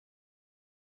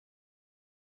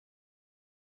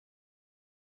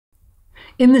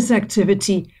In this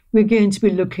activity, we're going to be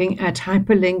looking at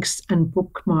hyperlinks and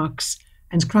bookmarks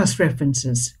and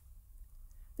cross-references.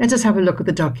 Let us have a look at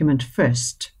the document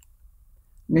first.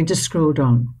 I'm going to scroll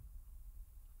down.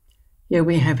 Here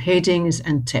we have headings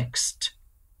and text.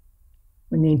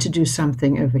 We need to do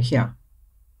something over here.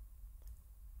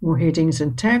 More headings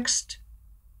and text.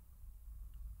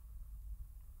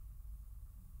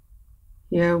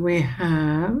 Here we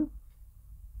have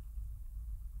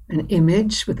an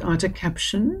image without a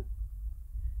caption.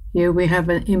 Here we have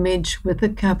an image with a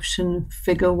caption,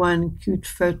 Figure 1 cute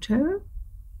photo.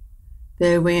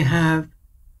 There we have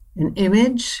an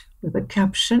image with a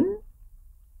caption.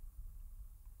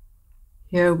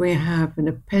 Here we have an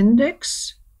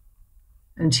appendix,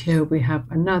 and here we have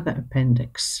another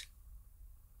appendix.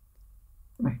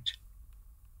 Right.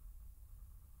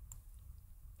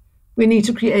 We need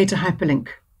to create a hyperlink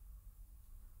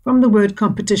from the word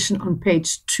competition on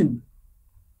page 2.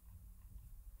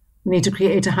 We need to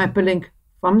create a hyperlink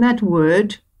from that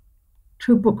word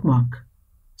to a bookmark.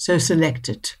 So select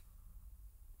it.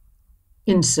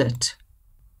 Insert.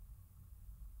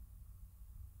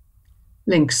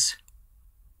 Links.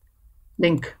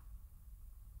 Link.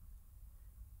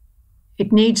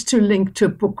 It needs to link to a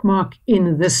bookmark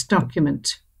in this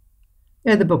document.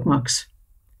 There are the bookmarks.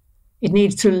 It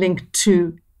needs to link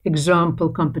to example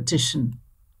competition.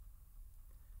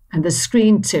 And the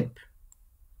screen tip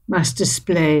must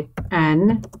display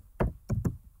an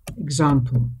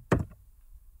example.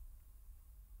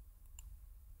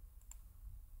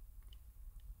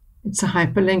 It's a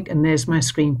hyperlink, and there's my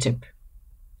screen tip.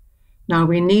 Now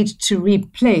we need to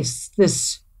replace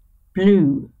this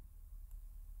blue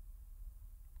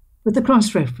with a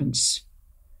cross-reference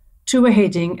to a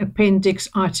heading, appendix,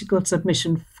 article,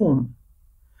 submission form.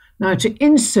 Now to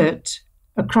insert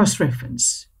a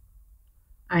cross-reference,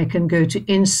 I can go to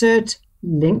Insert,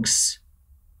 Links,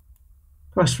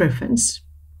 Cross-Reference,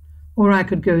 or I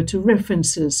could go to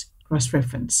References,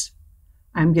 Cross-Reference.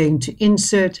 I'm going to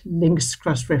Insert, Links,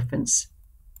 Cross-Reference.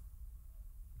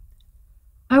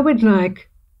 I would like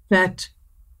that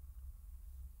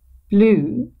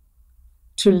blue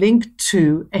to link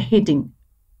to a heading.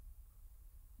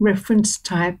 Reference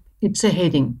type, it's a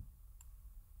heading.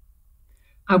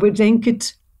 I would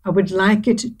like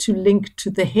it to link to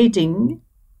the heading,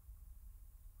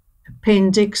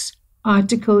 appendix,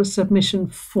 article, submission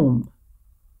form.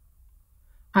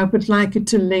 I would like it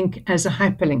to link as a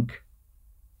hyperlink.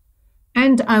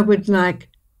 And I would like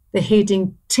the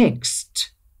heading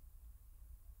text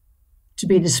to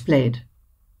be displayed.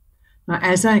 Now,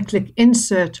 as I click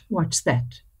Insert, watch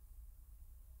that.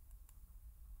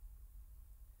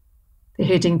 The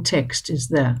heading text is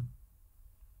there.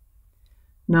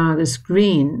 Now, this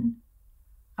green,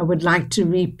 I would like to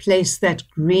replace that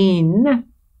green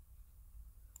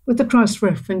with a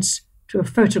cross-reference to a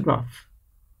photograph.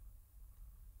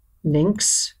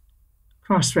 Links,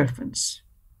 cross-reference.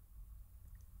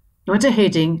 Not a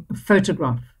heading, a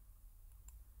photograph.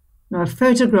 Now, a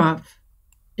photograph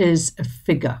is a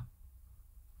figure.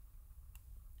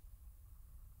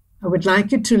 I would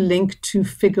like it to link to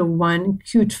Figure 1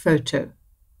 cute photo.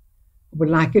 I would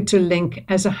like it to link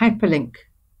as a hyperlink.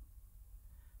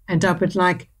 And I would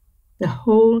like the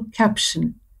whole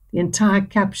caption, the entire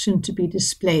caption, to be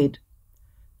displayed.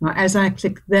 Now, as I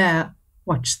click there,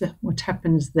 watch what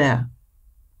happens there.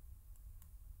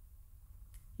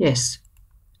 Yes,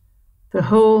 the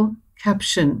whole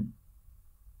caption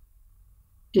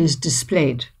is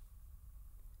displayed.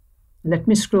 Let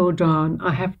me scroll down.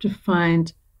 I have to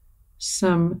find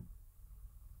some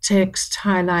text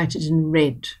highlighted in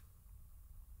red.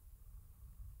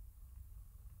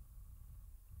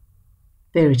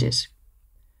 There it is.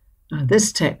 Now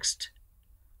this text,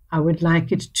 I would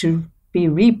like it to be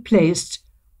replaced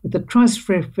with a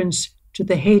cross-reference to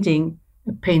the heading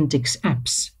Appendix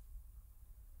Apps.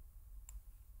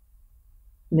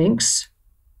 Links,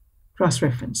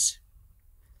 cross-reference.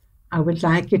 I would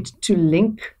like it to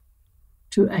link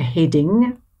to a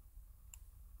heading,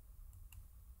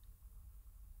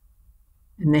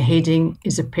 and the heading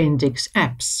is Appendix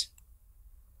Apps.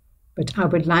 But I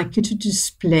would like it to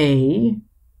display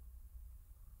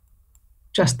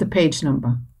just the page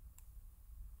number.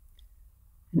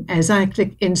 And as I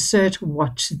click Insert,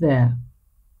 watch there.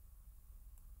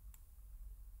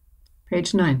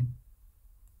 Page 9.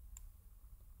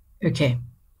 Okay.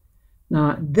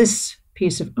 Now this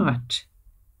piece of art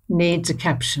needs a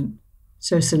caption,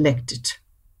 so select it.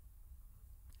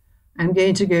 I'm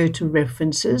going to go to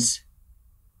References,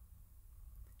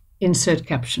 Insert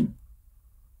Caption.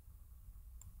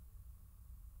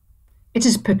 It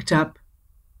is picked up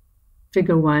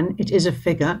Figure 1. It is a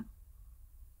figure,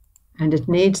 and it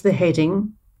needs the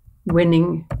heading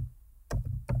winning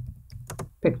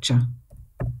picture.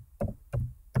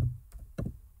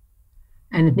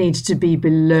 And it needs to be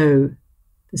below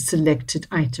the selected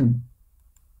item.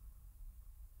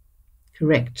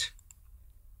 Correct.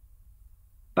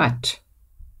 But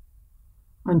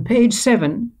on page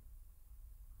 7,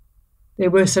 there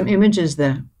were some images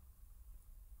there.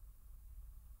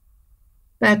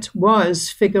 That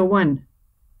was figure 1.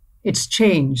 It's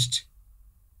changed.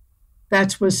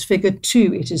 That was figure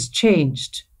 2. It is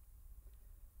changed.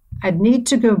 I'd need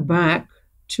to go back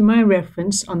to my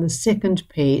reference on the second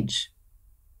page.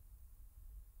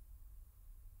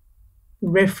 The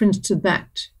reference to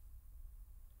that.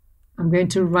 I'm going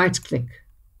to right-click.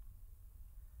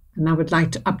 And I would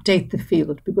like to update the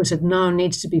field because it now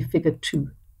needs to be figure 2.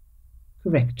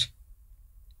 Correct.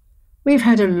 We've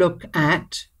had a look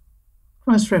at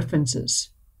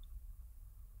cross-references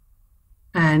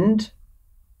and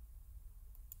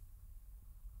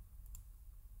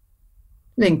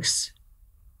links.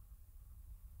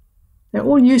 They're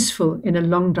all useful in a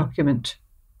long document.